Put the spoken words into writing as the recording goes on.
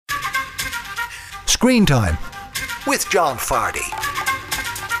Screen Time with John Fardy.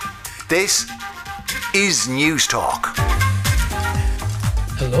 This is News Talk.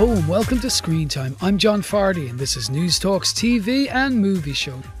 Hello and welcome to Screen Time. I'm John Fardy and this is News Talk's TV and movie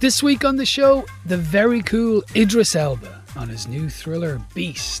show. This week on the show, the very cool Idris Elba on his new thriller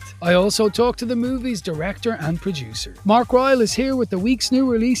Beast. I also talk to the movie's director and producer. Mark Ryle is here with the week's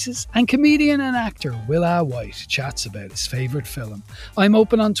new releases, and comedian and actor Will A. White chats about his favourite film. I'm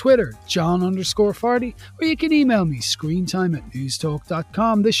open on Twitter, John_Fardy, or you can email me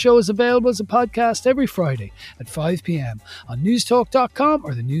screentime@newstalk.com. This show is available as a podcast every Friday at 5 p.m. on newstalk.com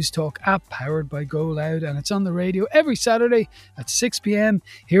or the Newstalk app powered by Go Loud, and it's on the radio every Saturday at 6 p.m.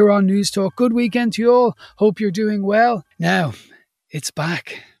 here on Newstalk. Good weekend to you all. Hope you're doing well. Now, it's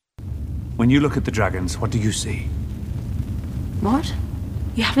back. When you look at the dragons, what do you see? What?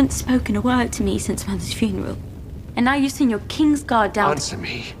 You haven't spoken a word to me since Mother's funeral. And now you send your king's guard down. Answer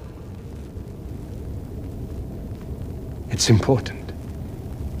me. It's important.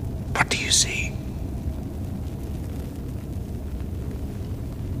 What do you see?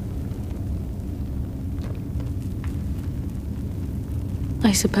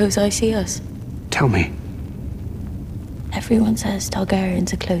 I suppose I see us. Tell me. Everyone says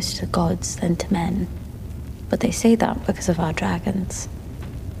Targaryens are closer to gods than to men. But they say that because of our dragons.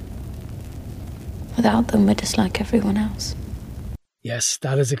 Without them, we're just like everyone else. Yes,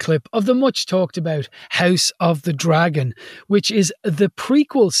 that is a clip of the much talked about House of the Dragon, which is the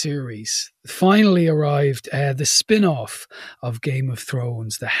prequel series. Finally arrived, the spin-off of Game of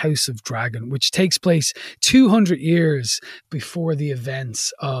Thrones, the House of Dragon, which takes place 200 years before the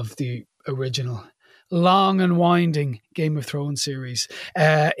events of the original long and winding Game of Thrones series.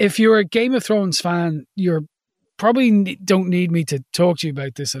 If you're a Game of Thrones fan, you're probably don't need me to talk to you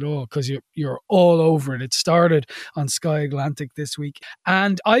about this at all because you're all over it. It started on Sky Atlantic this week,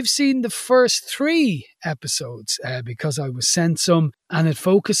 and I've seen the first 3 episodes because I was sent some, and it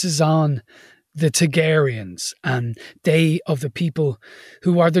focuses on the Targaryens and they of the people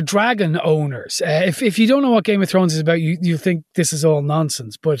who are the dragon owners. If you don't know what Game of Thrones is about, you think this is all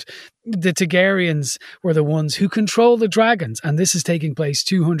nonsense, but the Targaryens were the ones who control the dragons, and this is taking place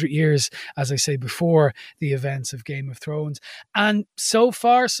 200 years, as I say, before the events of Game of Thrones. And so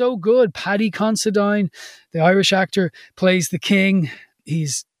far, so good. Paddy Considine, the Irish actor, plays the king.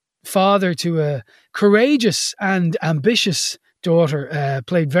 He's father to a courageous and ambitious daughter,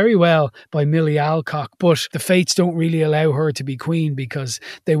 played very well by Millie Alcock, but the fates don't really allow her to be queen because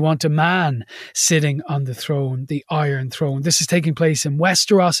they want a man sitting on the throne, the Iron Throne. This is taking place in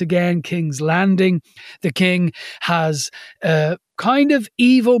Westeros again, King's Landing. The king has a kind of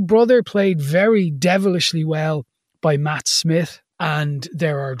evil brother played very devilishly well by Matt Smith. And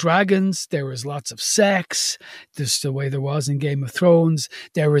there are dragons, there is lots of sex, just the way there was in Game of Thrones.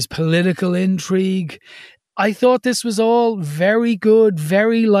 There is political intrigue. I thought this was all very good,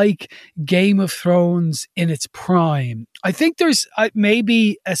 very like Game of Thrones in its prime. I think there's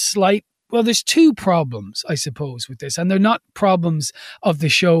maybe a slight, well, there's 2 problems, I suppose, with this. And they're not problems of the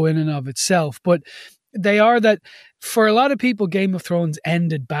show in and of itself, but they are that for a lot of people, Game of Thrones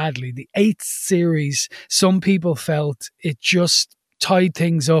ended badly. The 8th series, some people felt it just tied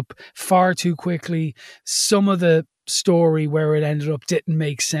things up far too quickly. Some of the story where it ended up didn't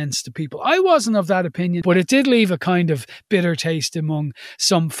make sense to people. I wasn't of that opinion, but it did leave a kind of bitter taste among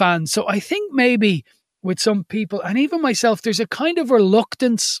some fans. So I think maybe with some people, and even myself, there's a kind of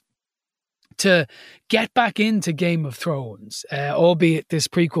reluctance to get back into Game of Thrones, albeit this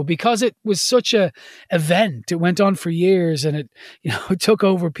prequel, because it was such a event. It went on for years, and it took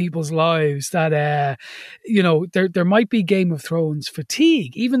over people's lives. That there might be Game of Thrones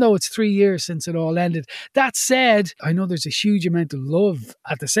fatigue, even though it's 3 years since it all ended. That said, I know there's a huge amount of love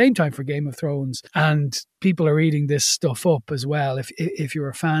at the same time for Game of Thrones, and people are eating this stuff up as well. If you're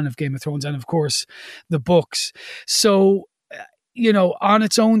a fan of Game of Thrones, and of course the books, so on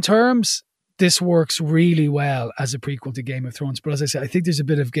its own terms, this works really well as a prequel to Game of Thrones. But as I said, I think there's a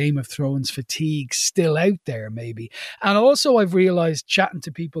bit of Game of Thrones fatigue still out there, maybe. And also I've realised, chatting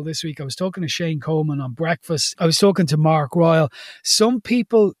to people this week, I was talking to Shane Coleman on Breakfast, I was talking to Mark Ryle, some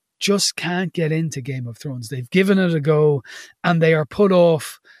people just can't get into Game of Thrones. They've given it a go and they are put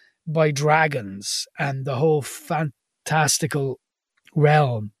off by dragons and the whole fantastical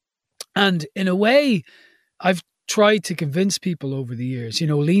realm. And in a way, I've tried to convince people over the years.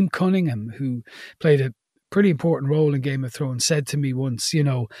 Liam Cunningham, who played a pretty important role in Game of Thrones, said to me once,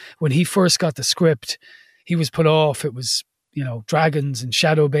 when he first got the script, he was put off. It was dragons and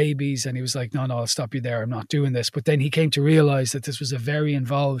shadow babies. And he was like, no, I'll stop you there. I'm not doing this. But then he came to realize that this was a very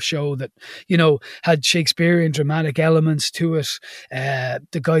involved show that, had Shakespearean dramatic elements to it.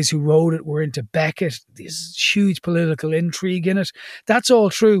 The guys who wrote it were into Beckett. There's huge political intrigue in it. That's all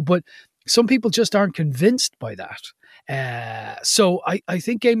true. But some people just aren't convinced by that. So I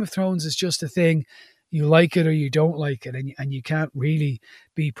think Game of Thrones is just a thing. You like it or you don't like it, and you can't really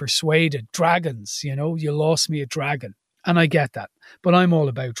be persuaded. Dragons, you lost me a dragon. And I get that, but I'm all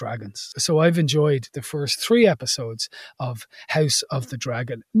about dragons. So I've enjoyed the first 3 episodes of House of the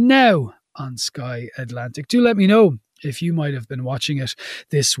Dragon now on Sky Atlantic. Do let me know if you might have been watching it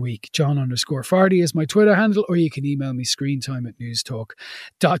this week. John_Fardy is my Twitter handle, or you can email me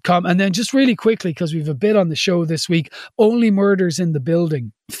screentime@newstalk.com. And then just really quickly, because we've a bit on the show this week, Only Murders in the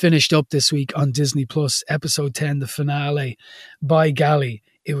Building finished up this week on Disney Plus, episode 10, the finale. By golly,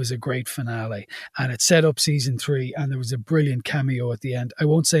 it was a great finale, and it set up season 3, and there was a brilliant cameo at the end. I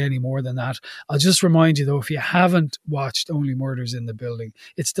won't say any more than that. I'll just remind you, though, if you haven't watched Only Murders in the Building,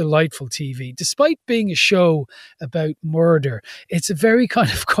 it's delightful TV. Despite being a show about murder, it's a very kind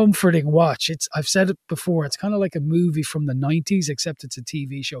of comforting watch. I've said it before, it's kind of like a movie from the 90s, except it's a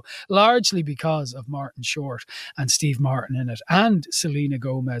TV show, largely because of Martin Short and Steve Martin in it, and Selena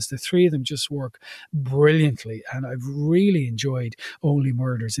Gomez. The 3 of them just work brilliantly, and I've really enjoyed Only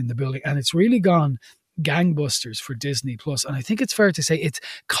Murders in the Building, and it's really gone gangbusters for Disney Plus. And I think it's fair to say it's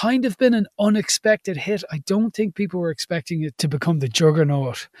kind of been an unexpected hit. I don't think people were expecting it to become the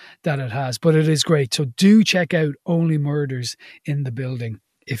juggernaut that it has, but it is great. So do check out Only Murders in the Building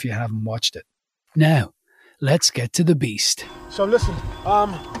if you haven't watched it. Now, let's get to the beast. So listen,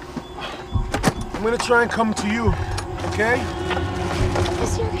 I'm gonna try and come to you, okay?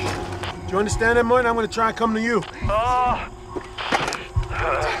 Is you? Do you understand that, Martin? I'm gonna try and come to you.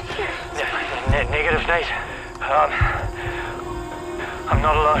 Negative, Nate. I'm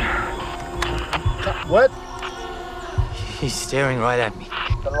not alone. What? He's staring right at me.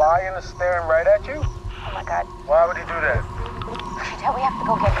 The lion is staring right at you? Oh my God. Why would he do that? Dad, we have to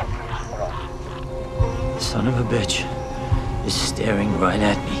go get him. Son of a bitch is staring right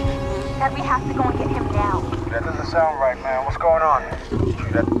at me. Dad, we have to go and get him now. That doesn't sound right, man. What's going on?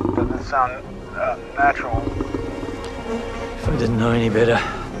 That doesn't sound natural. If I didn't know any better,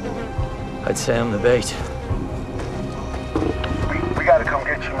 I'd say I'm the bait. We gotta come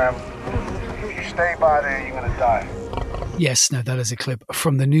get you, man. If you stay by there, you're gonna die. Yes, now that is a clip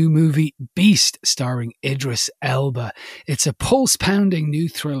from the new movie Beast, starring Idris Elba. It's a pulse-pounding new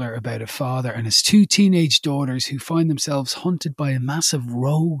thriller about a father and his 2 teenage daughters who find themselves hunted by a massive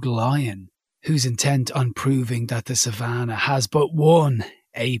rogue lion who's intent on proving that the savannah has but one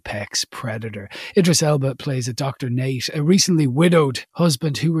apex predator. Idris Elba plays a Dr. Nate, a recently widowed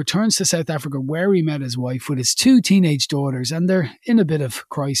husband who returns to South Africa where he met his wife with his 2 teenage daughters, and they're in a bit of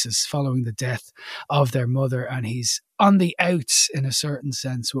crisis following the death of their mother, and he's on the outs in a certain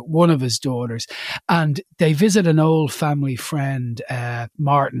sense with one of his daughters, and they visit an old family friend,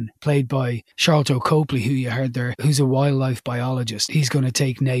 Martin, played by Charlton Copley, who you heard there, who's a wildlife biologist. He's going to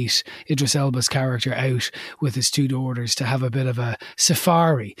take Nate, Idris Elba's character, out with his 2 daughters to have a bit of a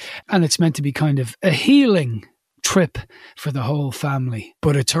safari, and it's meant to be kind of a healing trip for the whole family,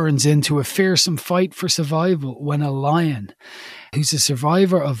 but it turns into a fearsome fight for survival when a lion, who's a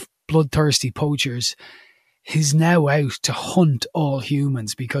survivor of bloodthirsty poachers, he's now out to hunt all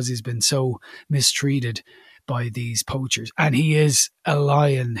humans because he's been so mistreated by these poachers. And he is a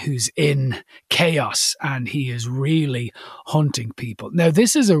lion who's in chaos, and he is really hunting people. Now,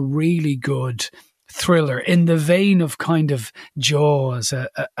 this is a really good thriller in the vein of kind of Jaws, a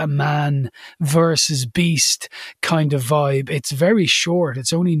man versus beast kind of vibe. It's very short.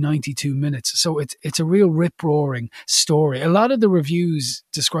 It's only 92 minutes. So it's a real rip-roaring story. A lot of the reviews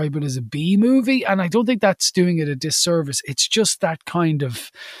describe it as a B movie, and I don't think that's doing it a disservice. It's just that kind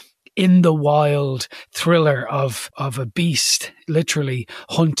of in the wild thriller of a beast literally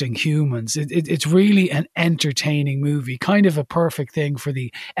hunting humans. It's really an entertaining movie, kind of a perfect thing for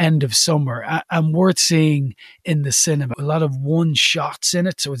the end of summer, and worth seeing in the cinema. A lot of one shots in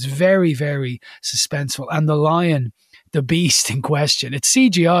it, so it's very, very suspenseful. And the lion, the beast in question, it's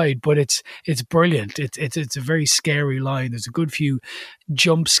CGI'd, but it's brilliant. It's a very scary lion. There's a good few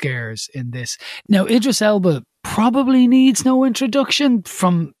jump scares in this. Now, Idris Elba probably needs no introduction,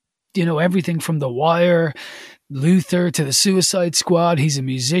 from everything from The Wire, Luther, to the Suicide Squad. He's a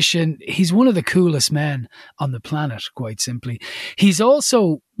musician. He's one of the coolest men on the planet, quite simply. He's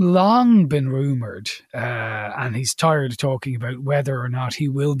also long been rumoured, and he's tired of talking about whether or not he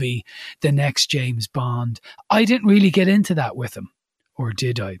will be the next James Bond. I didn't really get into that with him, or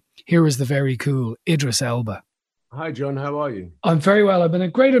did I? Here is the very cool Idris Elba. Hi, John. How are you? I'm very well. I've been a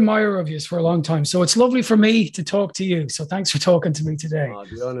great admirer of yours for a long time. So it's lovely for me to talk to you. So thanks for talking to me today.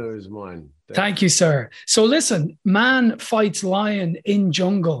 The honor is mine. Thank you, sir. So listen, man fights lion in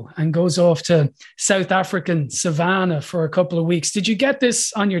jungle and goes off to South African savannah for a couple of weeks. Did you get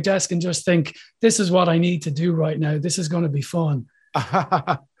this on your desk and just think, this is what I need to do right now? This is going to be fun.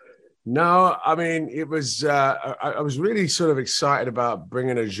 No, I mean, it was, I was really sort of excited about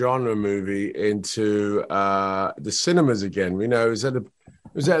bringing a genre movie into the cinemas again. You know, it was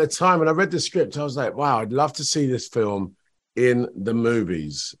at a time when I read the script, I was like, wow, I'd love to see this film in the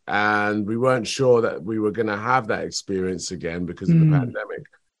movies. And we weren't sure that we were going to have that experience again because of the pandemic.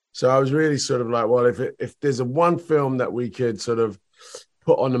 So I was really sort of like, well, if there's one film that we could sort of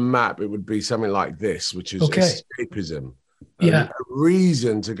put on the map, it would be something like this, which is escapism. A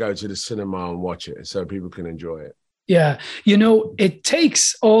reason to go to the cinema and watch it so people can enjoy it. Yeah. You know, it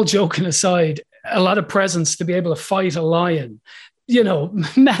takes, all joking aside, a lot of presence to be able to fight a lion, you know,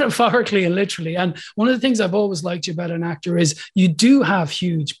 metaphorically and literally. And one of the things I've always liked you about an actor is you do have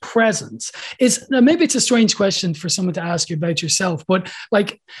huge presence. Now maybe it's a strange question for someone to ask you about yourself, but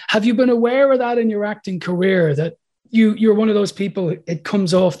like, have you been aware of that in your acting career, that you're one of those people, it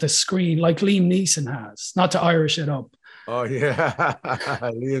comes off the screen like Liam Neeson has, not to Irish it up? Oh, yeah.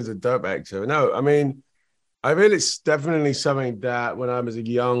 Liam's a dope actor. No, I mean, I feel it's definitely something that when I was a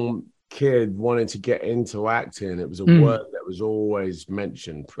young kid wanting to get into acting, it was a word that was always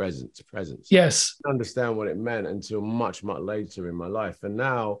mentioned, presence. Yes. I didn't understand what it meant until much, much later in my life. And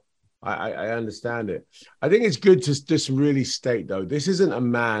now I understand it. I think it's good to just really state, though, this isn't a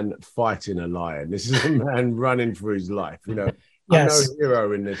man fighting a lion. This is a man running for his life, you know. Yes. I'm no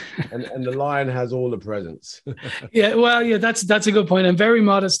hero in this, and the lion has all the presence. Yeah, well, yeah, that's a good point. And very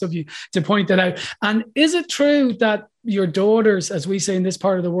modest of you to point that out. And is it true that your daughters, as we say in this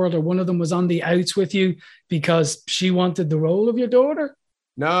part of the world, or one of them was on the outs with you because she wanted the role of your daughter?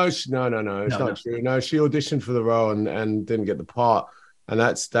 No. It's not true. No, she auditioned for the role and didn't get the part, and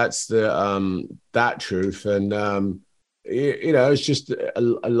that's the that truth. And you know, it's just a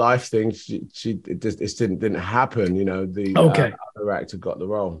life thing. It didn't happen. You know, the other actor got the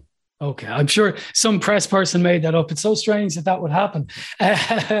role. Okay, I'm sure some press person made that up. It's so strange that would happen.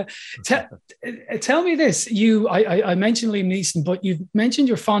 Tell me this: I mentioned Liam Neeson, but you've mentioned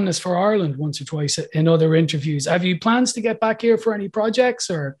your fondness for Ireland once or twice in other interviews. Have you plans to get back here for any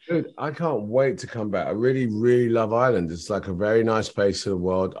projects? Or dude, I can't wait to come back. I really, really love Ireland. It's like a very nice place in the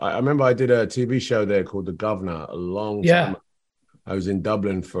world. I remember I did a TV show there called The Governor a long time. I was in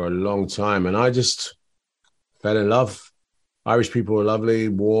Dublin for a long time, and I just fell in love. Irish people are lovely,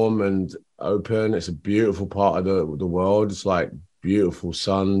 warm and open. It's a beautiful part of the world. It's like beautiful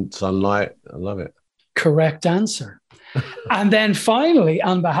sunlight. I love it. Correct answer. And then finally,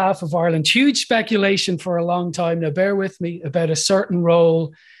 on behalf of Ireland, huge speculation for a long time. Now, bear with me about a certain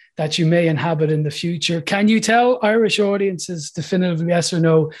role that you may inhabit in the future. Can you tell Irish audiences definitively yes or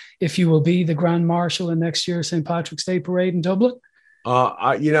no if you will be the Grand Marshal in next year's St. Patrick's Day Parade in Dublin?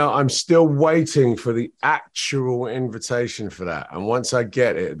 I'm still waiting for the actual invitation for that. And once I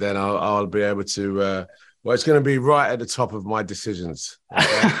get it, then I'll be able to, it's going to be right at the top of my decisions.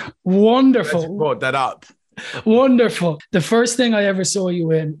 Okay? Wonderful. Let's brought that up. Wonderful. The first thing I ever saw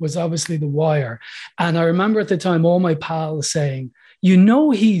you in was obviously The Wire. And I remember at the time, all my pals saying, you know,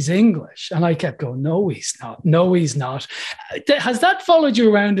 he's English. And I kept going, no, he's not. No, he's not. Has that followed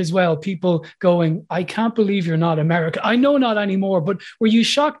you around as well? People going, I can't believe you're not American. I know not anymore, but were you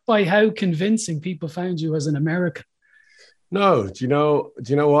shocked by how convincing people found you as an American? No. Do you know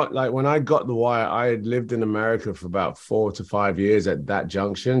what? Like when I got The Wire, I had lived in America for about 4 to 5 years at that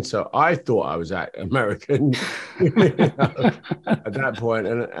junction. So I thought I was American at that point.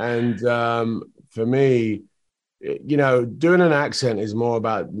 And for me, you know, doing an accent is more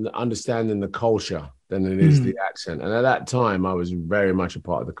about understanding the culture than it is the accent. And at that time, I was very much a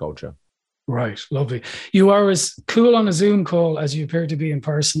part of the culture. Right. Lovely. You are as cool on a Zoom call as you appear to be in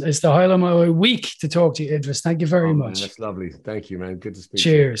person. It's the highlight of my week to talk to you, Idris. Thank you very much. Man, that's lovely. Thank you, man. Good to speak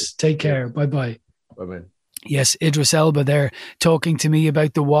Cheers. to you. Take care. Bye-bye. Bye-bye. Yes, Idris Elba there talking to me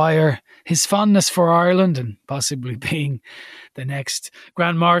about The Wire, his fondness for Ireland and possibly being the next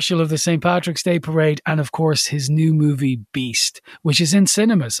Grand Marshal of the St. Patrick's Day Parade, and of course his new movie Beast, which is in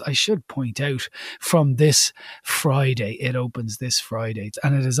cinemas, I should point out, from this Friday. It opens this Friday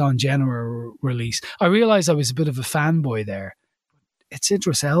and it is on general release. I realised I was a bit of a fanboy there. It's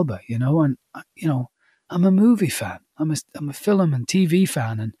Idris Elba, you know, and you know, I'm a movie fan. I'm a film and TV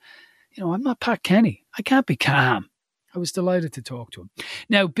fan, and you know, I'm not Pat Kenny. I can't be calm. I was delighted to talk to him.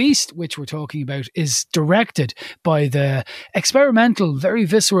 Now, Beast, which we're talking about, is directed by the experimental, very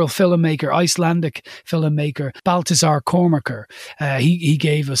visceral filmmaker, Icelandic filmmaker, Baltasar Kormákur. He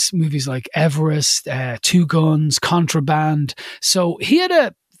gave us movies like Everest, Two Guns, Contraband. So he had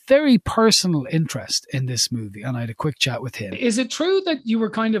a very personal interest in this movie, and I had a quick chat with him. Is it true that you were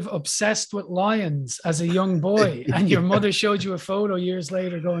kind of obsessed with lions as a young boy, and your mother showed you a photo years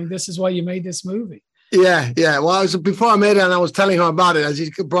later going, this is why you made this movie? Yeah. Well, before I made it, and I was telling her about it, as she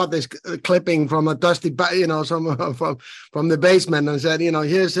brought this clipping from a dusty, from the basement, and said,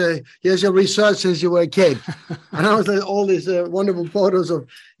 here's your research since you were a kid. And I was like, all these wonderful photos of,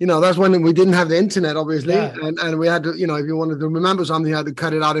 that's when we didn't have the internet, obviously, and we had to, if you wanted to remember something, you had to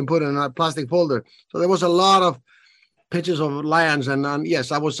cut it out and put it in a plastic folder. So there was a lot of pictures of lions, and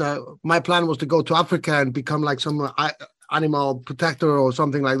yes, I was. My plan was to go to Africa and become like some animal protector or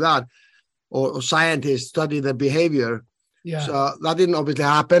something like that. Or scientists study their behavior. Yeah. So that didn't obviously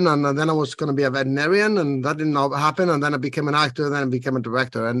happen. And then I was going to be a veterinarian, and that didn't happen. And then I became an actor, and then I became a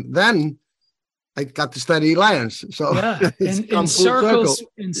director. And then I got to study lions. So in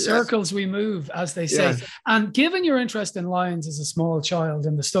circles we move, as they say. Yes. And given your interest in lions as a small child,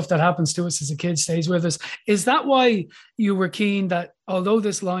 and the stuff that happens to us as a kid stays with us, is that why you were keen that, although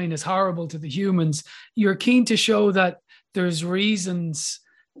this lion is horrible to the humans, you're keen to show that there's reasons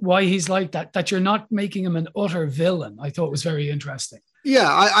why he's like that you're not making him an utter villain? I thought was very interesting. Yeah,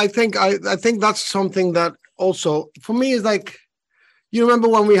 I think that's something that also for me is like, you remember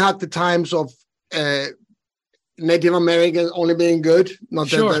when we had the times of Native Americans only being good, not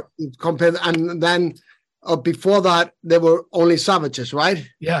sure. Compared, and then before that they were only savages, right?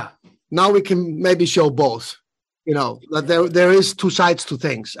 Yeah. Now we can maybe show both, that there is two sides to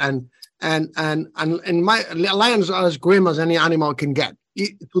things, and my lions are as grim as any animal can get.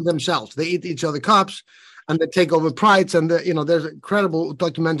 To themselves, they eat each other cubs, and they take over prides. And there's incredible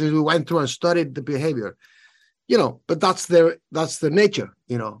documentaries who went through and studied the behavior. But that's their nature.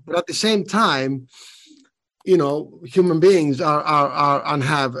 But at the same time, human beings are and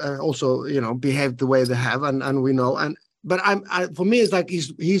have also behaved the way they have, and we know. But for me, it's like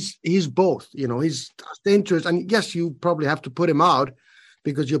he's both. He's dangerous, and yes, you probably have to put him out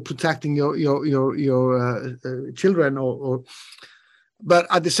because you're protecting your children or. But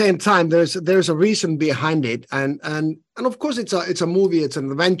at the same time, there's a reason behind it, and of course it's a movie, it's an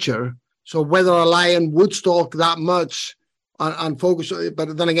adventure. So whether a lion would stalk that much and focus,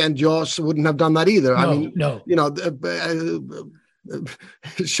 but then again, Jaws wouldn't have done that either. No.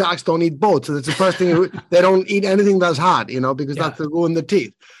 Sharks don't eat boats. So that's the first thing. They don't eat anything that's hard, because that will ruin the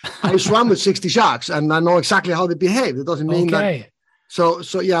teeth. I swam with 60 sharks, and I know exactly how they behave. It doesn't mean that. So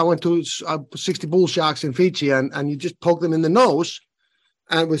yeah, I went to 60 bull sharks in Fiji, and you just poke them in the nose.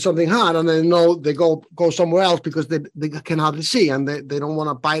 And with something hard, and they know they go somewhere else because they can hardly see, and they don't want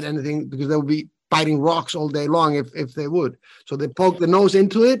to bite anything because they'll be biting rocks all day long if they would. So they poke the nose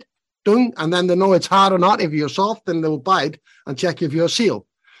into it, and then they know it's hard or not. If you're soft, then they will bite and check if you're a seal.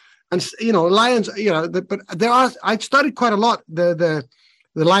 And lions, but there are. I studied quite a lot the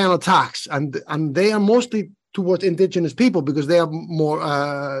lion attacks, and they are mostly towards indigenous people because they are more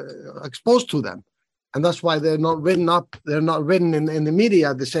exposed to them. And that's why they're not written up. They're not written in the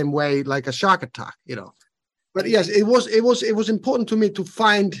media the same way like a shark attack, But yes, it was important to me to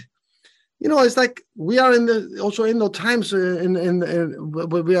find, it's like we are in those times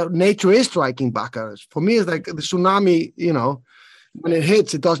where nature is striking back at us. For me, it's like the tsunami. When it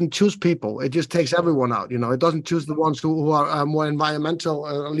hits, it doesn't choose people. It just takes everyone out. It doesn't choose the ones who are more environmental,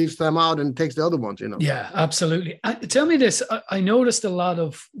 leaves them out and takes the other ones. Yeah, absolutely. Tell me this. I noticed a lot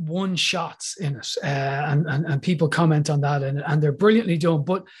of one shots in it, and people comment on that, and they're brilliantly done.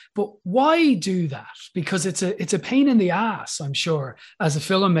 But why do that? Because it's a pain in the ass, I'm sure, as a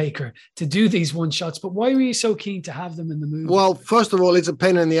filmmaker to do these one shots. But why were you so keen to have them in the movie? Well, first of all, it's a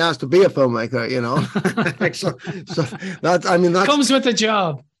pain in the ass to be a filmmaker. so that with the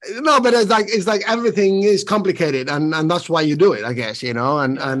job. No, but it's like everything is complicated, and that's why you do it, I guess, and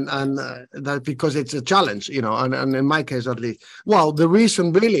that because it's a challenge, and in my case at least. Well, the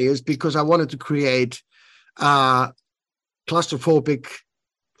reason really is because I wanted to create a claustrophobic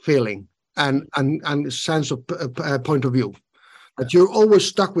feeling and sense of point of view. That you're always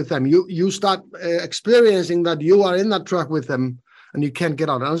stuck with them. You start experiencing that you are in that truck with them, and you can't get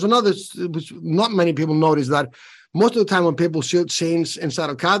out. And there's another, which not many people notice, that most of the time when people shoot scenes inside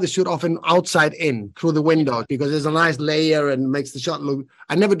a car, they shoot often outside in through the window because there's a nice layer and makes the shot look.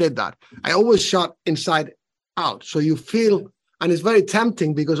 I never did that. I always shot inside out. So you feel And it's very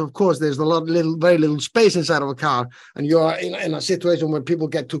tempting because, of course, there's very little space inside of a car, and you're in a situation where people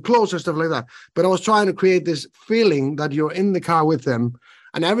get too close or stuff like that. But I was trying to create this feeling that you're in the car with them,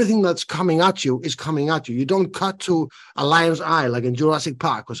 and everything that's coming at you is coming at you. You don't cut to a lion's eye like in Jurassic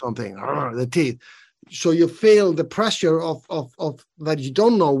Park or something, the teeth. So you feel the pressure of that you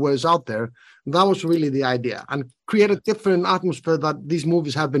don't know what's out there. That was really the idea, and create a different atmosphere that these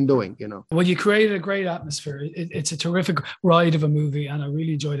movies have been doing, you know. Well, you created a great atmosphere. It's a terrific ride of a movie, and I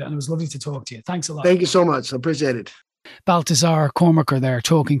really enjoyed it, and it was lovely to talk to you. Thanks a lot. Thank you so much. I appreciate it. Balthazar Cormaker there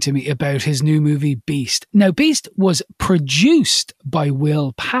talking to me about his new movie Beast. Now, Beast was produced by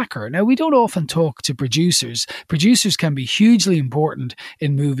Will Packer. Now, we don't often talk to producers. Producers can be hugely important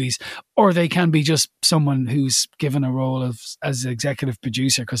in movies, or they can be just someone who's given a role as executive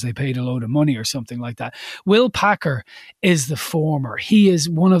producer because they paid a load of money or something like that. Will Packer is the former. He is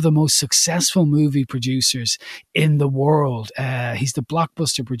one of the most successful movie producers in the world. He's the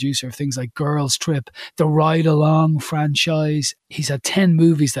blockbuster producer of things like Girls Trip, The Ride Along franchise. He's had 10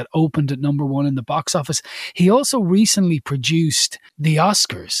 movies that opened at #1 in the box office. He also recently produced the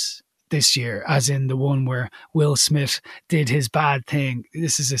Oscars this year, as in the one where Will Smith did his bad thing.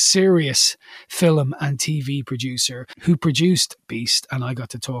 This is a serious film and TV producer who produced Beast, and I got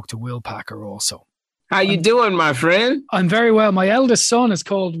to talk to Will Packer also. How you doing, my friend? I'm very well. My eldest son is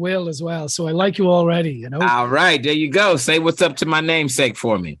called Will as well, so I like you already, you know. All right, there you go. Say what's up to my namesake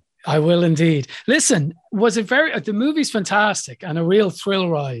for me. I will indeed. Listen, was it the movie's fantastic and a real thrill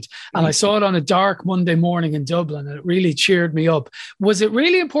ride. And I saw it on a dark Monday morning in Dublin, and it really cheered me up. Was it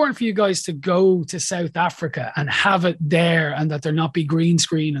really important for you guys to go to South Africa and have it there, and that there not be green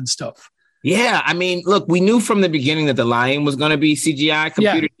screen and stuff? Yeah, I mean, look, we knew from the beginning that the lion was going to be CGI,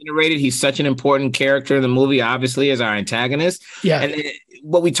 computer generated. He's such an important character in the movie, obviously, as our antagonist. Yeah. And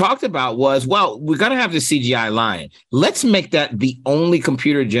what we talked about was, well, we're going to have the CGI lion. Let's make that the only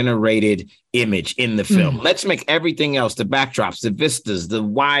computer generated image in the film. Let's make everything else, the backdrops, the vistas, the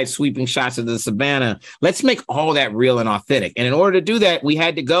wide sweeping shots of the savannah. Let's make all that real and authentic. And in order to do that, we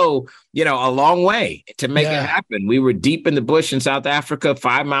had to go, a long way to make it happen. We were deep in the bush in South Africa,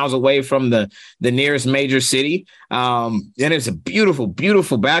 5 miles away from the nearest major city. And it's a beautiful,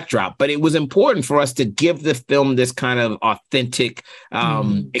 beautiful backdrop. But it was important for us to give the film this kind of authentic,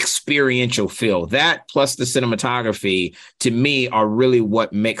 experiential feel. That plus the cinematography, to me, are really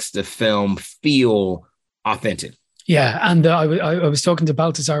what makes the film feel authentic. Yeah, and I was talking to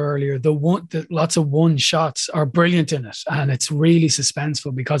Balthazar earlier. The lots of one shots are brilliant in it, and it's really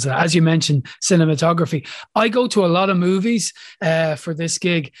suspenseful because, as you mentioned, cinematography. I go to a lot of movies for this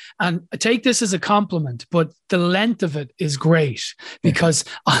gig, and I take this as a compliment, but the length of it is great because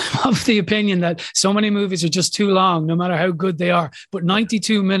I'm of the opinion that so many movies are just too long, no matter how good they are. But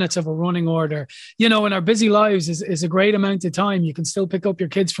 92 minutes of a running order, in our busy lives is a great amount of time. You can still pick up your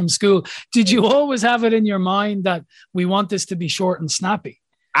kids from school. Did you always have it in your mind that we want this to be short and snappy?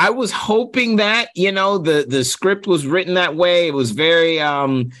 I was hoping that, the script was written that way. It was very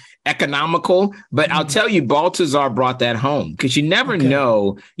economical, but I'll tell you, Balthazar brought that home because you never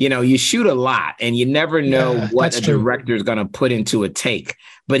know, you shoot a lot and you never know what a director is going to put into a take.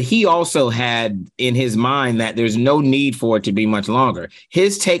 But he also had in his mind that there's no need for it to be much longer.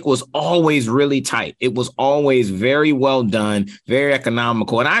 His take was always really tight. It was always very well done, very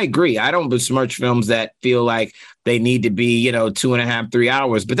economical. And I agree. I don't besmirch films that feel like they need to be, 2.5, 3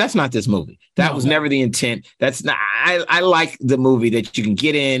 hours, but that's not this movie. That was never the intent. That's not, I like the movie that you can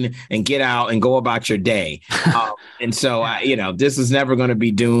get in and get out and go about your day. And so, this is never going to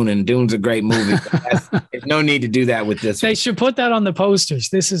be Dune, and Dune's a great movie. There's no need to do that with this. They should put that on the posters.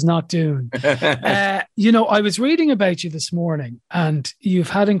 This is not Dune. I was reading about you this morning, and you've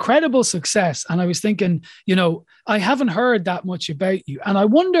had incredible success. And I was thinking, I haven't heard that much about you. And I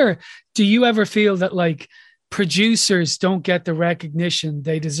wonder, do you ever feel that producers don't get the recognition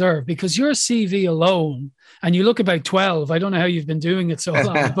they deserve? Because your CV alone, and you look about 12, I don't know how you've been doing it so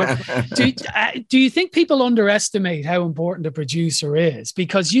long, but do you think people underestimate how important a producer is?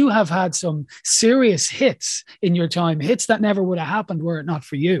 Because you have had some serious hits in your time, hits that never would have happened were it not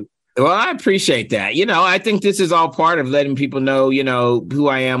for you. Well, I appreciate that. I think this is all part of letting people know, who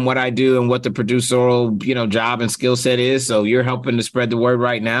I am, what I do, and what the producerial, job and skill set is. So you're helping to spread the word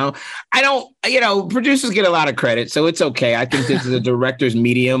right now. I don't producers get a lot of credit, so it's okay. I think this is a director's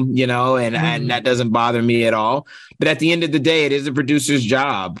medium, and that doesn't bother me at all. But at the end of the day, it is a producer's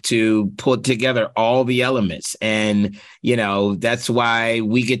job to put together all the elements. And, that's why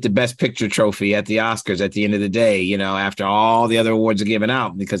we get the Best Picture trophy at the Oscars at the end of the day, after all the other awards are given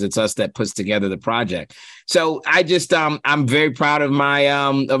out, because it's us that puts together the project. So I just I'm very proud of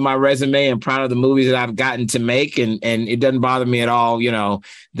my resume and proud of the movies that I've gotten to make. And it doesn't bother me at all,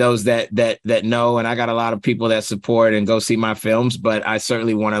 those that know, and I got a lot of people that support and go see my films, but I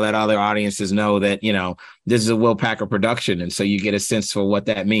certainly want to let other audiences know that, this is a Will Packer production. And so you get a sense for what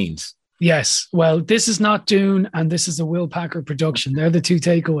that means. Yes. Well, this is not Dune and this is a Will Packer production. They're the two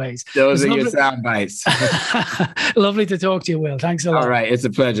takeaways. Those are your sound bites. Lovely to talk to you, Will. Thanks a lot. All right. It's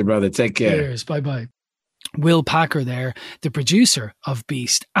a pleasure, brother. Take care. Cheers. Bye-bye. Will Packer there, the producer of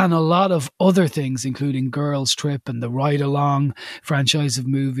Beast and a lot of other things, including Girls Trip and the Ride Along franchise of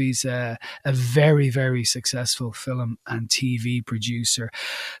movies, a very, very successful film and TV producer.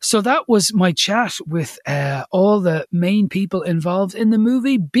 So that was my chat with all the main people involved in the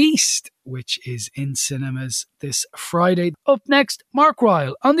movie Beast, which is in cinemas this Friday. Up next, Mark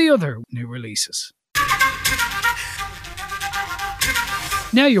Ryle on the other new releases.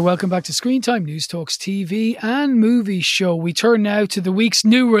 Now you're welcome back to Screen Time, News Talk's TV and movie show. We turn now to the week's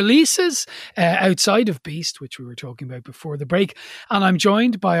new releases outside of Beast, which we were talking about before the break. And I'm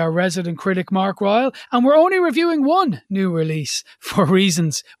joined by our resident critic, Mark Ryle. And we're only reviewing one new release for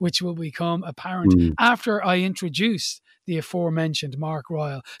reasons which will become apparent after I introduce the aforementioned Mark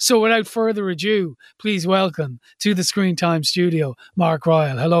Ryle. So without further ado, please welcome to the Screen Time studio, Mark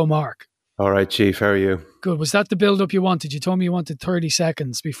Ryle. Hello, Mark. All right, Chief. How are you? Good. Was that the build-up you wanted? You told me you wanted 30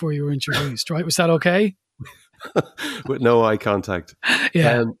 seconds before you were introduced, right? Was that okay? With no eye contact.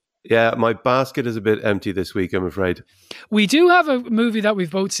 Yeah. Yeah, my basket is a bit empty this week, I'm afraid. We do have a movie that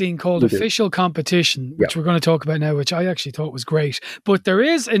we've both seen called Official Competition, which we're going to talk about now, which I actually thought was great. But there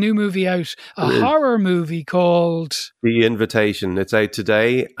is a new movie out, a horror movie called The Invitation. It's out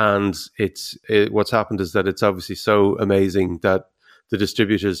today, and what's happened is that it's obviously so amazing that the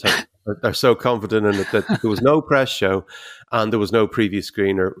distributors are so confident in it that there was no press show and there was no preview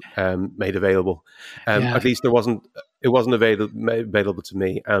screener made available. At least it wasn't available to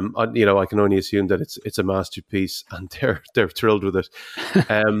me. I can only assume that it's a masterpiece and they're thrilled with it.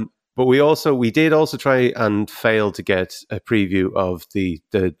 But we did also try and fail to get a preview of the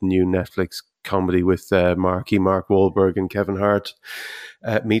new Netflix comedy with Mark Wahlberg and Kevin Hart,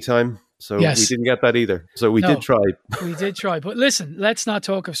 Me Time. So we didn't get that either. So we did try. We did try. But listen, let's not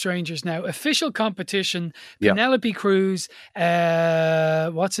talk of strangers now. Official Competition, Penelope Cruz,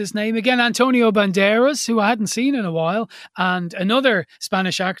 what's his name again? Antonio Banderas, who I hadn't seen in a while, and another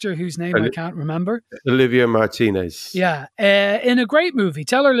Spanish actor whose name I can't remember. Olivia Martinez. Yeah. In a great movie.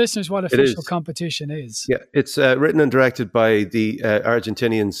 Tell our listeners what Official Competition is. Yeah, it's written and directed by the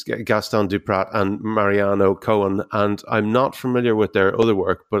Argentinians Gaston Duprat and Mariano Cohen. And I'm not familiar with their other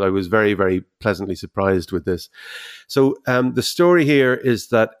work, but I was very, very pleasantly surprised with this. So the story here is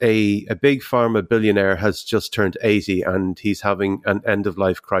that a big pharma billionaire has just turned 80 and he's having an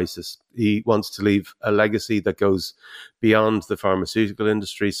end-of-life crisis. He wants to leave a legacy that goes beyond the pharmaceutical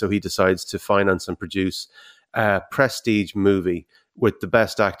industry, so he decides to finance and produce a prestige movie with the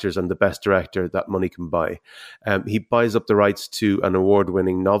best actors and the best director that money can buy. He buys up the rights to an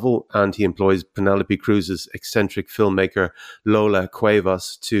award-winning novel, and he employs Penelope Cruz's eccentric filmmaker Lola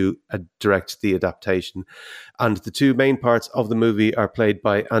Cuevas to direct the adaptation. And the two main parts of the movie are played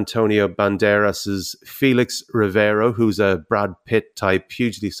by Antonio Banderas's Felix Rivero, who's a Brad Pitt type,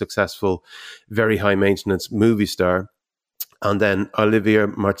 hugely successful, very high-maintenance movie star. And then Olivia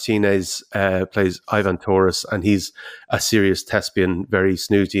Martinez plays Ivan Torres, and he's a serious thespian, very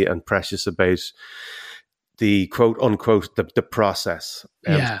snooty and precious about the quote unquote the process.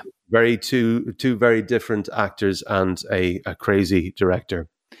 Two very different actors and a crazy director.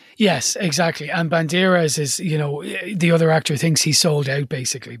 Yes, exactly. And Banderas is, the other actor thinks he's sold out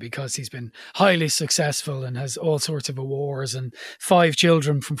basically because he's been highly successful and has all sorts of awards and 5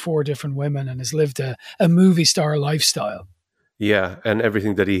 children from 4 different women and has lived a movie star lifestyle. Yeah, and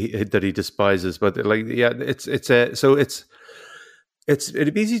everything that he despises, but it'd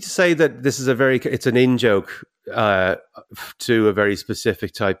be easy to say that this is it's an in-joke to a very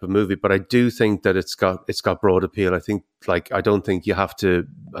specific type of movie, but I do think that it's got broad appeal. I don't think you have to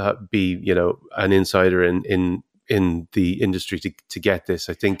be an insider in the industry to get this.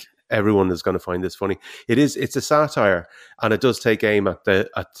 I think everyone is going to find this funny. It's a satire, and it does take aim at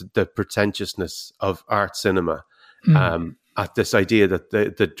the pretentiousness of art cinema. At this idea that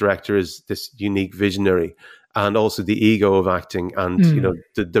the director is this unique visionary and also the ego of acting, and you know,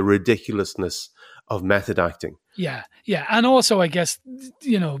 the ridiculousness of method acting. Yeah, yeah, and also I guess,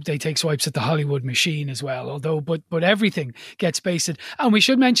 you know, they take swipes at the Hollywood machine as well. Although, but everything gets based. And we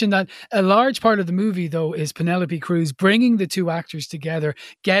should mention that a large part of the movie, though, is Penelope Cruz bringing the two actors together,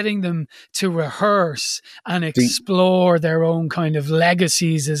 getting them to rehearse and explore their own kind of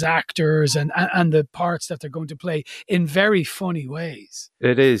legacies as actors and the parts that they're going to play in very funny ways.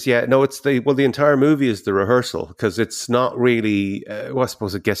 It is, yeah. No, the entire movie is the rehearsal, because it's not really. Well, I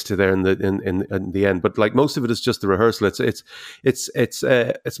suppose it gets to there in the end, but like most of it is just the rehearsal.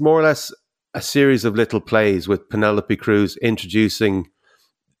 It's more or less a series of little plays with Penelope Cruz introducing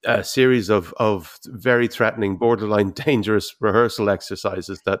a series of very threatening, borderline dangerous rehearsal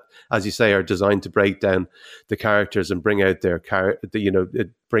exercises that, as you say, are designed to break down the characters and bring out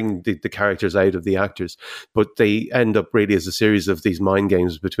bring the characters out of the actors. But they end up really as a series of these mind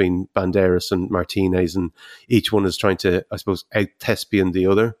games between Banderas and Martinez, and each one is trying to, I suppose, out-thespian the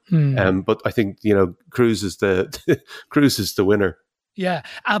other. But I think, you know, Cruz is the winner. Yeah,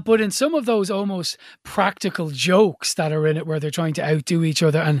 but in some of those almost practical jokes that are in it, where they're trying to outdo each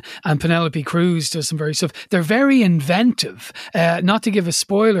other, and Penelope Cruz does some very stuff. They're very inventive. Not to give a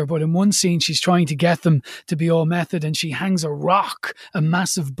spoiler, but in one scene, she's trying to get them to be all method, and she hangs a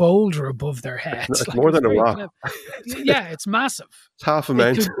massive boulder above their heads. It's more than a rock. Yeah, it's massive. It's half a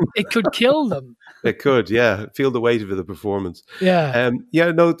mountain. It could kill them. It could, yeah. Feel the weight of the performance. Yeah.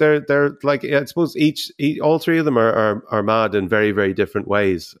 No, they're like, I suppose all three of them are mad in very, very different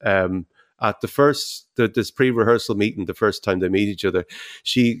ways. At this pre-rehearsal meeting, the first time they meet each other,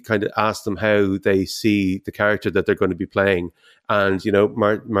 she kind of asked them how they see the character that they're going to be playing. And, you know,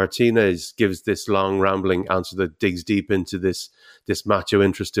 Martinez gives this long rambling answer that digs deep into this macho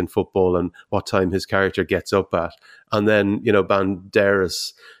interest in football and what time his character gets up at. And then, you know,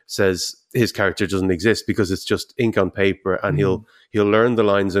 Banderas says his character doesn't exist because it's just ink on paper, and he'll learn the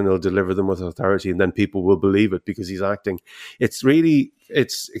lines and he'll deliver them with authority, and then people will believe it because he's acting. It's really,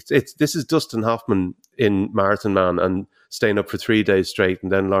 this is Dustin Hoffman in Marathon Man and staying up for 3 days straight,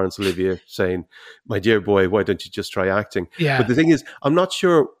 and then Laurence Olivier saying, "My dear boy, why don't you just try acting?" Yeah. But the thing is, I'm not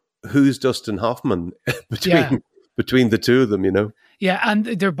sure who's Dustin Hoffman between the two of them, you know? Yeah, and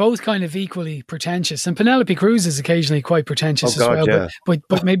they're both kind of equally pretentious. And Penelope Cruz is occasionally quite pretentious as well. Yeah.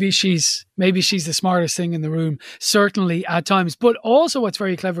 But maybe she's the smartest thing in the room, certainly at times. But also what's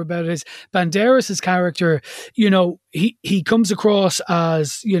very clever about it is Banderas' character, you know, he comes across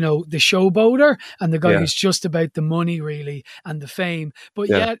as, you know, the showboater and the guy who's just about the money really and the fame. But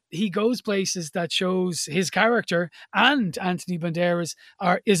yet he goes places that shows his character, and Anthony Banderas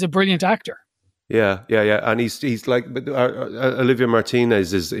is a brilliant actor. Yeah, and he's like, Olivia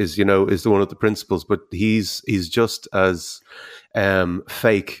Martinez is the one of the principals, but he's just as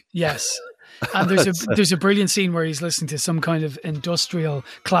fake. Yes, and there's a brilliant scene where he's listening to some kind of industrial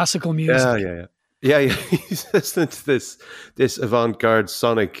classical music. Yeah. He's listening to this avant-garde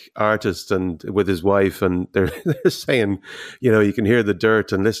sonic artist and with his wife, and they're saying, you know, you can hear the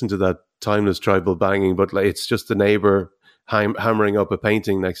dirt and listen to that timeless tribal banging, but like, it's just the neighbor hammering up a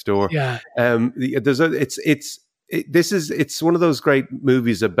painting next door. Yeah. It's one of those great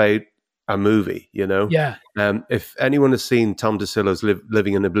movies about a movie, you know? Yeah. If anyone has seen Tom DeSillo's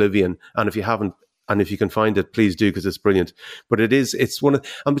Living in Oblivion, and if you haven't, and if you can find it, please do, because it's brilliant. But it's one of,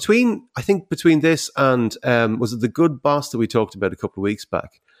 and between this and, was it The Good Boss that we talked about a couple of weeks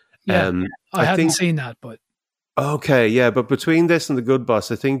back? Yeah. I hadn't seen that, but. Okay. Yeah. But between this and The Good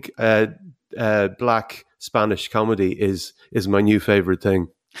Boss, I think, black Spanish comedy is my new favorite thing.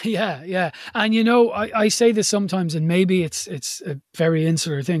 Yeah. And, you know, I say this sometimes, and maybe it's a very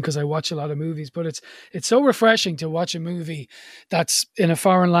insular thing because I watch a lot of movies, but it's so refreshing to watch a movie that's in a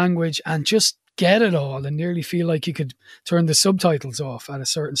foreign language and just get it all and nearly feel like you could turn the subtitles off at a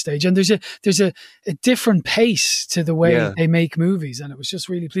certain stage. And there's a different pace to the way they make movies, and it was just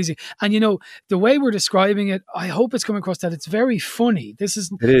really pleasing. And, you know, the way we're describing it, I hope it's coming across that it's very funny. It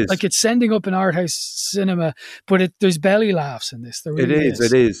is like it's sending up an art house cinema, but there's belly laughs in this. There really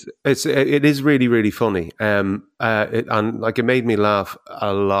is. It is really, really funny. And like, it made me laugh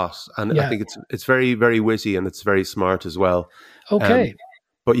a lot. And I think it's very, very witty, and it's very smart as well. Okay.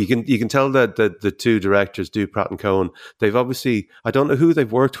 But you can tell that the two directors, Duprat and Cohen, they've obviously, I don't know who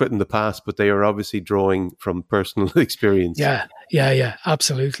they've worked with in the past, but they are obviously drawing from personal experience. Yeah,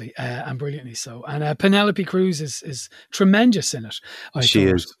 absolutely, and brilliantly so. And Penelope Cruz is tremendous in it. She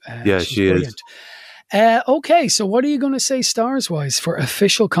is. She is. Okay, so what are you going to say stars-wise for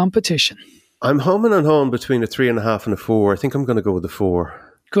official competition? I'm humming and hawing between a 3.5 and a 4. I think I'm going to go with a 4.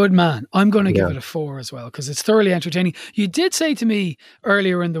 Good man. I'm going to give it a 4 as well, because it's thoroughly entertaining. You did say to me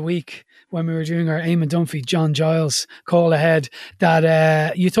earlier in the week when we were doing our Eamon Dunphy, John Giles call ahead,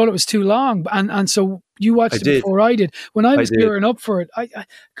 that you thought it was too long, and so you watched it before I did. When I was gearing up for it,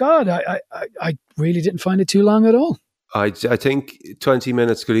 I really didn't find it too long at all. I think 20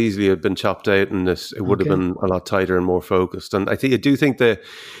 minutes could easily have been chopped out, and it would have been a lot tighter and more focused. And I do think that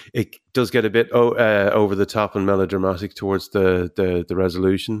it does get a bit over the top and melodramatic towards the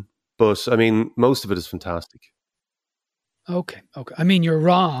resolution. But I mean, most of it is fantastic. Okay. I mean, you're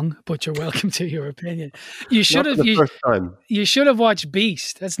wrong, but you're welcome to your opinion. You should have. You should have watched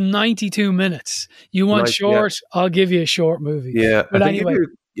Beast. That's 92 minutes. You want short? Yeah. I'll give you a short movie. Yeah, but anyway.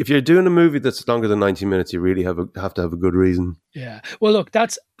 If you're doing a movie that's longer than 90 minutes, you really have to have a good reason. Yeah. Well, look,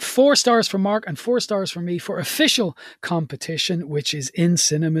 that's 4 stars for Mark and 4 stars for me for Official Competition, which is in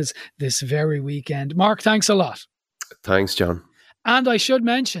cinemas this very weekend. Mark, thanks a lot. Thanks, John. And I should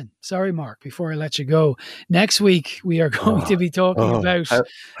mention, sorry, Mark, before I let you go, next week we are going to be talking about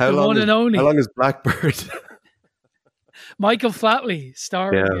the one and only. How long is Blackbird? Michael Flatley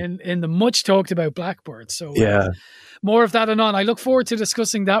starring in the much talked about Blackbird. So more of that anon. I look forward to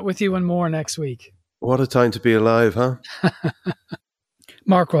discussing that with you and more next week. What a time to be alive, huh?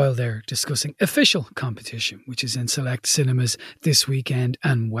 Mark Royal there discussing Official Competition, which is in select cinemas this weekend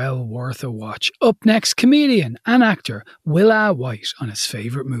and well worth a watch. Up next, comedian and actor Will White on his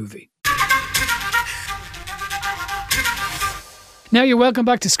favourite movie. Now you're welcome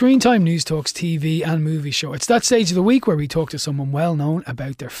back to Screen Time, News Talk's TV and movie show. It's that stage of the week where we talk to someone well known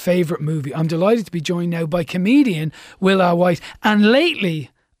about their favourite movie. I'm delighted to be joined now by comedian Will White and lately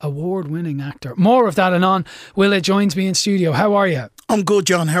award-winning actor. More of that anon. Willa joins me in studio. How are you? I'm good,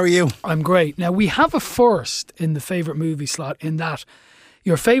 John. How are you? I'm great. Now we have a first in the favourite movie slot in that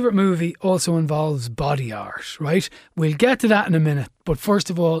your favourite movie also involves body art, right? We'll get to that in a minute. But first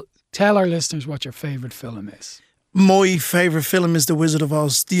of all, tell our listeners what your favourite film is. My favourite film is The Wizard of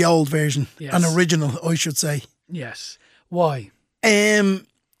Oz, the old version, an original, I should say. Yes. Why?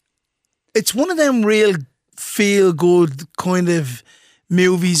 It's one of them real feel-good kind of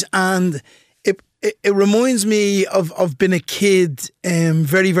movies, and it reminds me of being a kid,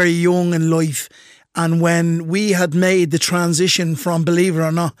 very, very young in life, and when we had made the transition from, believe it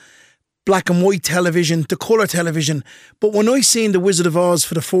or not, black and white television to colour television. But when I seen The Wizard of Oz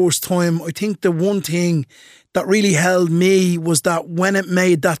for the first time, I think the one thing that really held me was that when it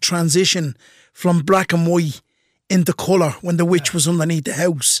made that transition from black and white into colour, when the witch was underneath the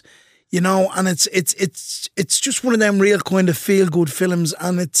house, you know, and it's just one of them real kind of feel-good films,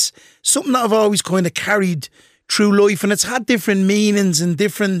 and it's something that I've always kind of carried through life, and it's had different meanings and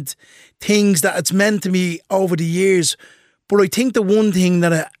different things that it's meant to me over the years. But I think the one thing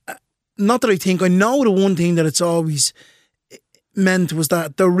that I know the one thing that it's always meant was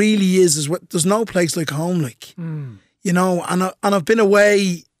that there really is what there's no place like home, like you know, and I've been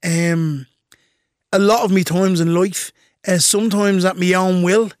away a lot of me times in life, sometimes at my own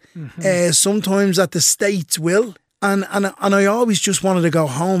will, sometimes at the States will, and I always just wanted to go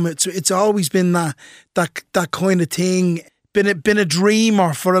home. It's always been that kind of thing. Been a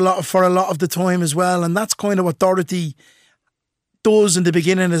dreamer for a lot of the time as well, and that's kind of what Dorothy does in the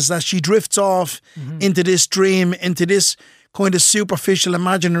beginning, is that she drifts off into this dream, into this kind of superficial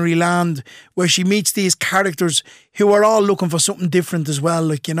imaginary land where she meets these characters who are all looking for something different as well.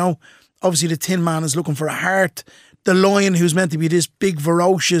 Like, you know, obviously the Tin Man is looking for a heart. The lion, who's meant to be this big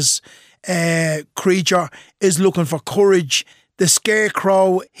ferocious creature, is looking for courage. The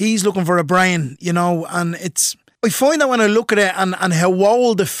Scarecrow, he's looking for a brain, you know, and I find that when I look at it and how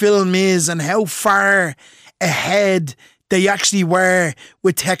old the film is and how far ahead they actually were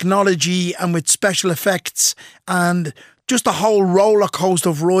with technology and with special effects and just the whole roller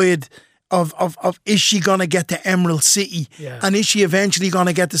coaster ride of is she going to get to Emerald City? Yeah. And is she eventually going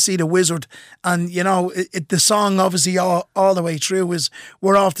to get to see the wizard? And, you know, the song obviously all the way through is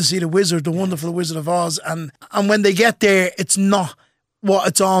we're off to see the wizard, the wonderful Wizard of Oz. And when they get there, it's not what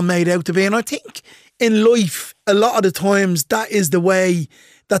it's all made out to be. And I think in life, a lot of the times, that is the way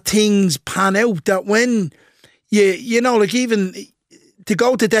that things pan out. That when you know, like even to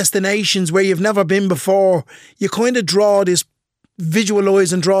go to destinations where you've never been before, you kind of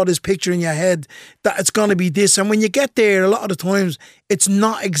visualize and draw this picture in your head that it's going to be this. And when you get there, a lot of the times, it's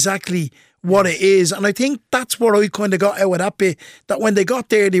not exactly what it is. And I think that's what I kind of got out of that bit, that when they got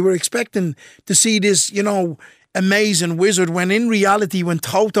there, they were expecting to see this, you know, amazing wizard, when in reality, when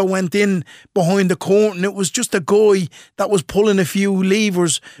Toto went in behind the curtain, it was just a guy that was pulling a few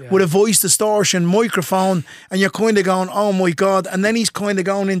levers with a voice distortion microphone, and you're kind of going, oh my God. And then he's kind of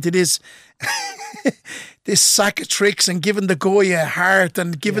going into this this sack of tricks and giving the guy a heart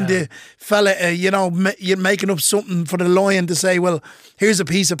and giving the fella, you're making up something for the lion to say, well, here's a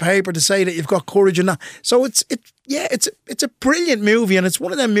piece of paper to say that you've got courage and that. So it's a brilliant movie, and it's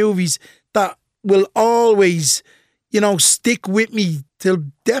one of them movies that will always, stick with me till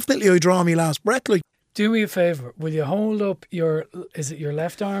definitely I draw my last breath. Like, do me a favour. Will you hold up is it your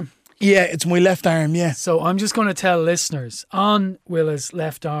left arm? Yeah, it's my left arm, yeah. So I'm just going to tell listeners, on Willa's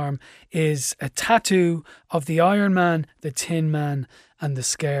left arm is a tattoo of the Iron Man, the Tin Man and the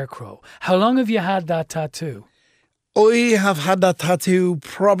Scarecrow. How long have you had that tattoo? I have had that tattoo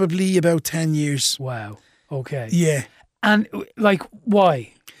probably about 10 years. Wow. Okay. Yeah. And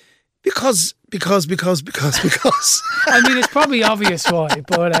why? Because. I mean, it's probably obvious why,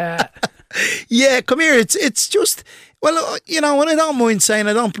 but... Yeah, come here. It's just, well, and I don't mind saying,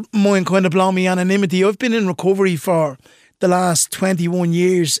 I don't mind kind of blowing my anonymity. I've been in recovery for the last 21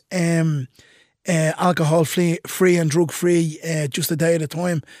 years, alcohol free and drug free, just a day at a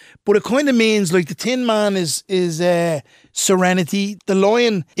time. But it kind of means, like, the Tin Man is serenity, the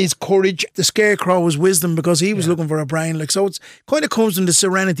lion is courage, the Scarecrow is wisdom because he was looking for a brain. Like, so it's kind of comes in the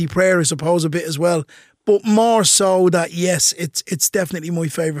serenity prayer, I suppose, a bit as well. But more so that, yes, it's definitely my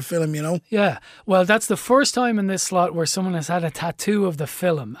favourite film, Yeah. Well, that's the first time in this slot where someone has had a tattoo of the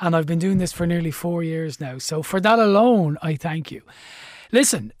film. And I've been doing this for nearly 4 years now. So for that alone, I thank you.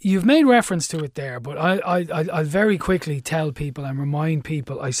 Listen, you've made reference to it there, but I'll very quickly tell people and remind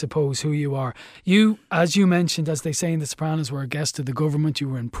people, I suppose, who you are. You, as you mentioned, as they say in The Sopranos, were a guest of the government. You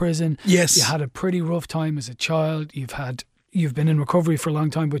were in prison. Yes. You had a pretty rough time as a child. You've been in recovery for a long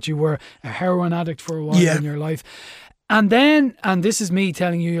time, but you were a heroin addict for a while in your life. And then, and this is me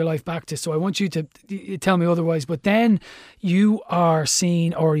telling you your life back to, so I want you to tell me otherwise, but then you are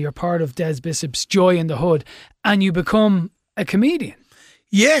seen, or you're part of Des Bishop's Joy in the Hood, and you become a comedian.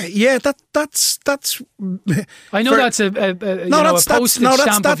 Yeah, that's. I know that's a postage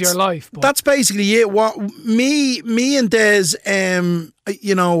stamp of your life. But. That's basically it. What me and Des,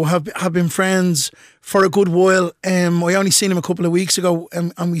 have been friends for a good while. I only seen him a couple of weeks ago,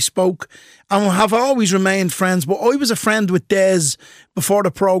 and we spoke, and have always remained friends. But I was a friend with Des before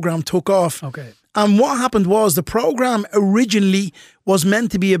the program took off. Okay. And what happened was the program originally was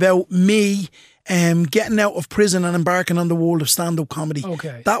meant to be about me. Getting out of prison and embarking on the world of stand-up comedy.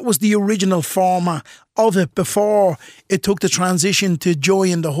 Okay. That was the original format of it before it took the transition to Joy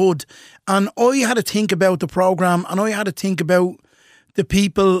in the Hood. And I had to think about the programme, and I had to think about the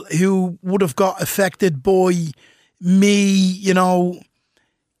people who would have got affected by me,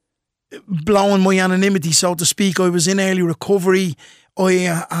 blowing my anonymity, so to speak. I was in early recovery.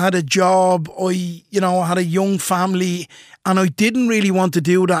 I had a job. I had a young family, and I didn't really want to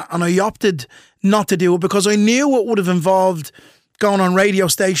do that. And I opted not to do it because I knew it would have involved going on radio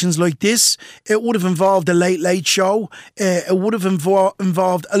stations like this. It would have involved a late show. It would have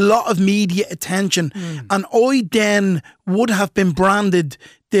involved a lot of media attention. And I then would have been branded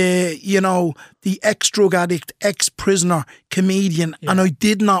the ex-drug addict, ex-prisoner comedian. Yeah. And I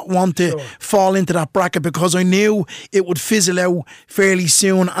did not want to fall into that bracket because I knew it would fizzle out fairly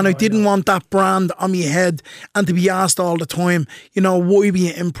soon. And I didn't want that brand on my head and to be asked all the time, why were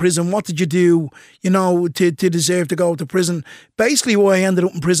you in prison? What did you do, to deserve to go to prison? Basically, why I ended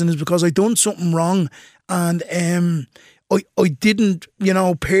up in prison is because I done something wrong. And I didn't,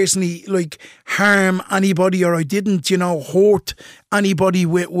 personally harm anybody, or I didn't, hurt anybody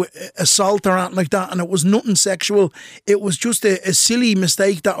with assault or anything like that. And it was nothing sexual. It was just a silly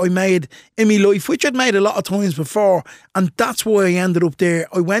mistake that I made in my life, which I'd made a lot of times before. And that's why I ended up there.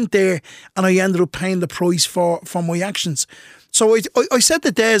 I went there and I ended up paying the price for my actions. So I said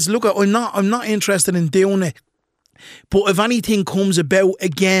to Des, look, I'm not interested in doing it. But if anything comes about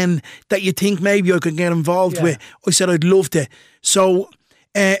again that you think maybe I could get involved with, I said I'd love to. So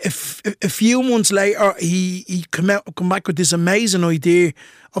a few months later, he come back with this amazing idea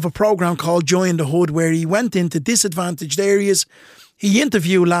of a programme called Joy in the Hood, where he went into disadvantaged areas, he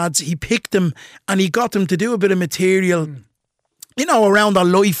interviewed lads, he picked them, and he got them to do a bit of material around their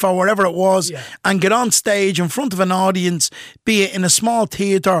life or whatever it was, and get on stage in front of an audience, be it in a small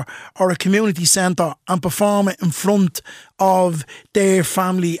theatre or a community centre, and perform it in front of their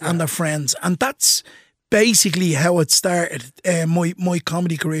family and their friends. And that's basically how it started. My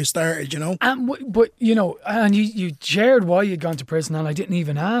comedy career started, But and you shared why you'd gone to prison, and I didn't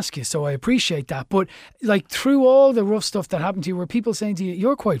even ask you, so I appreciate that. But through all the rough stuff that happened to you, were people saying to you,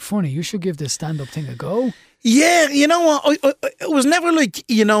 "You're quite funny, you should give this stand-up thing a go"? Yeah, you know what? I was never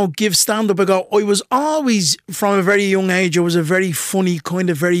give stand-up a go. I was always, from a very young age, I was a very funny,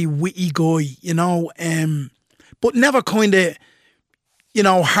 kind of very witty guy, but never kind of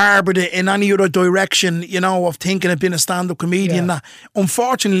harboured it in any other direction, of thinking of being a stand-up comedian. That,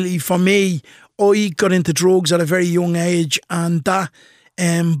 unfortunately for me, I got into drugs at a very young age, and that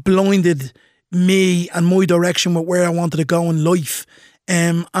blinded me and my direction with where I wanted to go in life.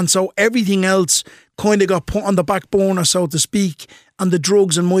 And so everything else kind of got put on the back burner, so to speak, and the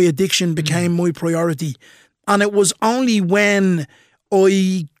drugs and my addiction became my priority. And it was only when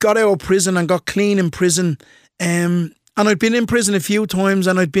I got out of prison and got clean in prison, and I'd been in prison a few times,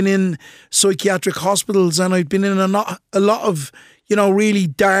 and I'd been in psychiatric hospitals, and I'd been in a lot of, really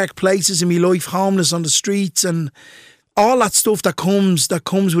dark places in my life, homeless on the streets and all that stuff that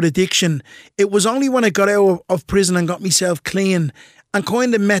comes with addiction. It was only when I got out of prison and got myself clean and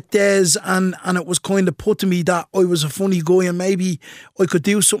kind of met Des, and it was kind of put to me that I was a funny guy and maybe I could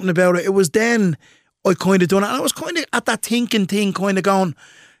do something about it. It was then I kind of done it. And I was kind of at that thinking thing, kind of going,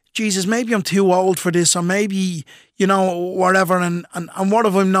 Jesus, maybe I'm too old for this, or maybe, whatever, and what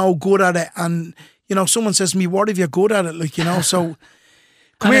if I'm no good at it? And, someone says to me, what if you're good at it? So...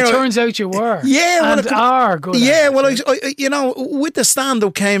 And it turns out you were. Yeah, and are good. Yeah, at it. I with the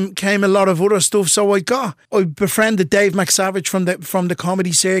stand-up came a lot of other stuff. So I befriended Dave McSavage from the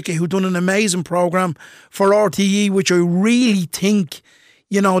Comedy Circuit, who done an amazing program for RTE, which I really think,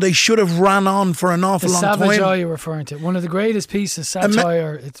 they should have ran on for an awful long time. The Savage Eye you're referring to, one of the greatest pieces of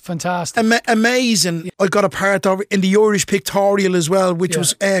satire. It's fantastic. Amazing. I got a part of it in the Irish Pictorial as well, which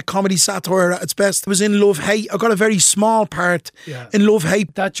was comedy satire at its best. It was in Love Hate. I got a very small part in Love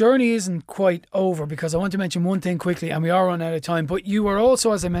Hate. That journey isn't quite over, because I want to mention one thing quickly, and we are running out of time, but you were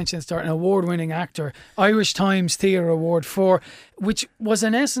also, as I mentioned, an award-winning actor, Irish Times Theatre Award for, which was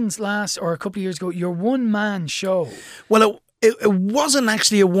in essence a couple of years ago, your one-man show. Well, it wasn't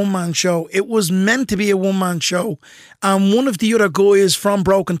actually a one-man show. It was meant to be a one-man show. And one of the other guys from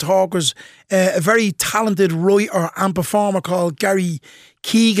Broken Talkers, a very talented writer and performer called Gary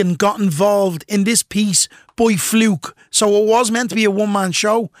Keegan, got involved in this piece by fluke. So it was meant to be a one-man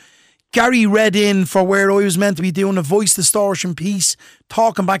show. Gary read in for where I was meant to be doing a voice distortion piece,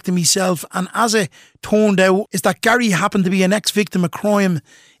 talking back to myself. And as it turned out, is that Gary happened to be an ex-victim of crime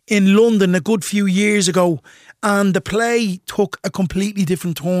in London a good few years ago, and the play took a completely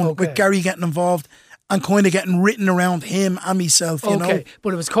different tone with Gary getting involved and kind of getting written around him and myself, you know.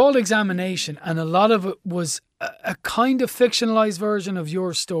 But it was called Examination, and a lot of it was a kind of fictionalised version of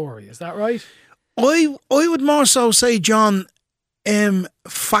your story. Is that right? I would more so say, John,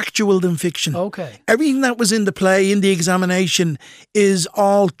 factual than fiction. Okay. Everything that was in the play, in the Examination, is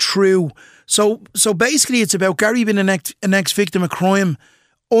all true. So basically it's about Gary being an ex-victim of crime.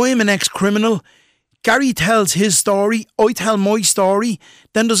 I'm an ex-criminal. Gary tells his story. I tell my story.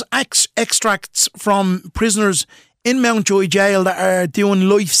 Then there's extracts from prisoners in Mountjoy Jail that are doing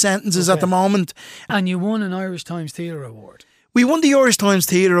life sentences at the moment. And you won an Irish Times Theatre Award. We won the Irish Times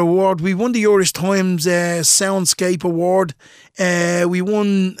Theatre Award. We won the Irish Times Soundscape Award. We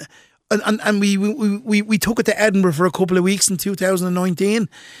won... And we took it to Edinburgh for a couple of weeks in 2019.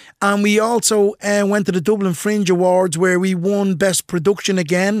 And we also went to the Dublin Fringe Awards, where we won Best Production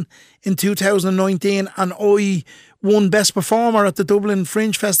again in 2019. And I won Best Performer at the Dublin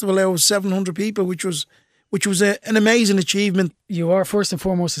Fringe Festival out of 700 people, which was an amazing achievement. You are first and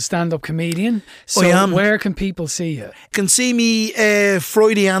foremost a stand-up comedian. So I am. Where can people see you? Can see me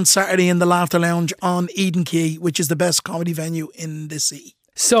Friday and Saturday in the Laughter Lounge on Eden Quay, which is the best comedy venue in the city.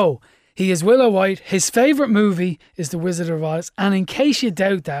 So... he is Willow White. His favourite movie is The Wizard of Oz. And in case you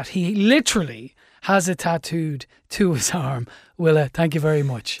doubt that, he literally has it tattooed to his arm. Willa, thank you very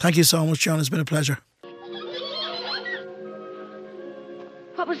much. Thank you so much, John. It's been a pleasure.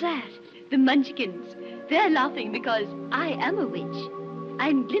 What was that? The Munchkins. They're laughing because I am a witch.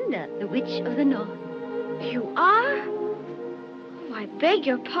 I'm Glinda, the Witch of the North. You are? Oh, I beg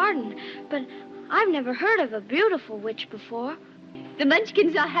your pardon, but I've never heard of a beautiful witch before. The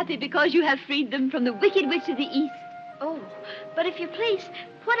Munchkins are happy because you have freed them from the wicked witch of the East. Oh, but if you please,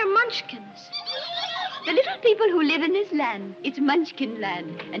 what are Munchkins? The little people who live in this land. It's Munchkin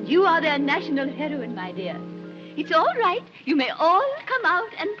land, and you are their national heroine, my dear. It's all right. You may all come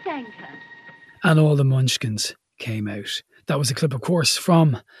out and thank her. And all the Munchkins came out. That was a clip, of course,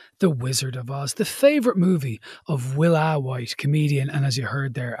 from The Wizard of Oz, the favourite movie of Willa White, comedian, and as you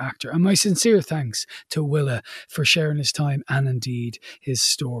heard there, actor. And my sincere thanks to Willa for sharing his time and indeed his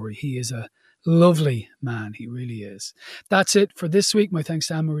story. He is a lovely man, he really is. That's it for this week. My thanks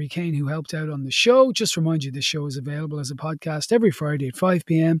to Anne-Marie Kane, who helped out on the show. Just to remind you, this show is available as a podcast every Friday at 5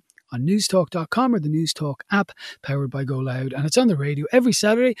 p.m. on newstalk.com or the Newstalk app, powered by Go Loud. And it's on the radio every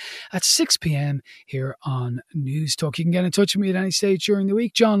Saturday at 6 p.m. here on Newstalk. You can get in touch with me at any stage during the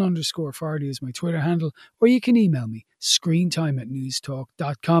week. John_Fardy is my Twitter handle, or you can email me,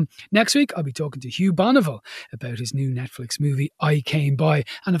 screentime@newstalk.com. Next week, I'll be talking to Hugh Bonneville about his new Netflix movie, I Came By.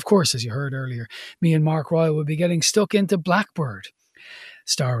 And of course, as you heard earlier, me and Mark Ryle will be getting stuck into Blackbird,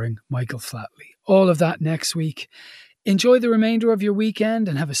 starring Michael Flatley. All of that next week. Enjoy the remainder of your weekend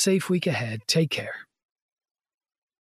and have a safe week ahead. Take care.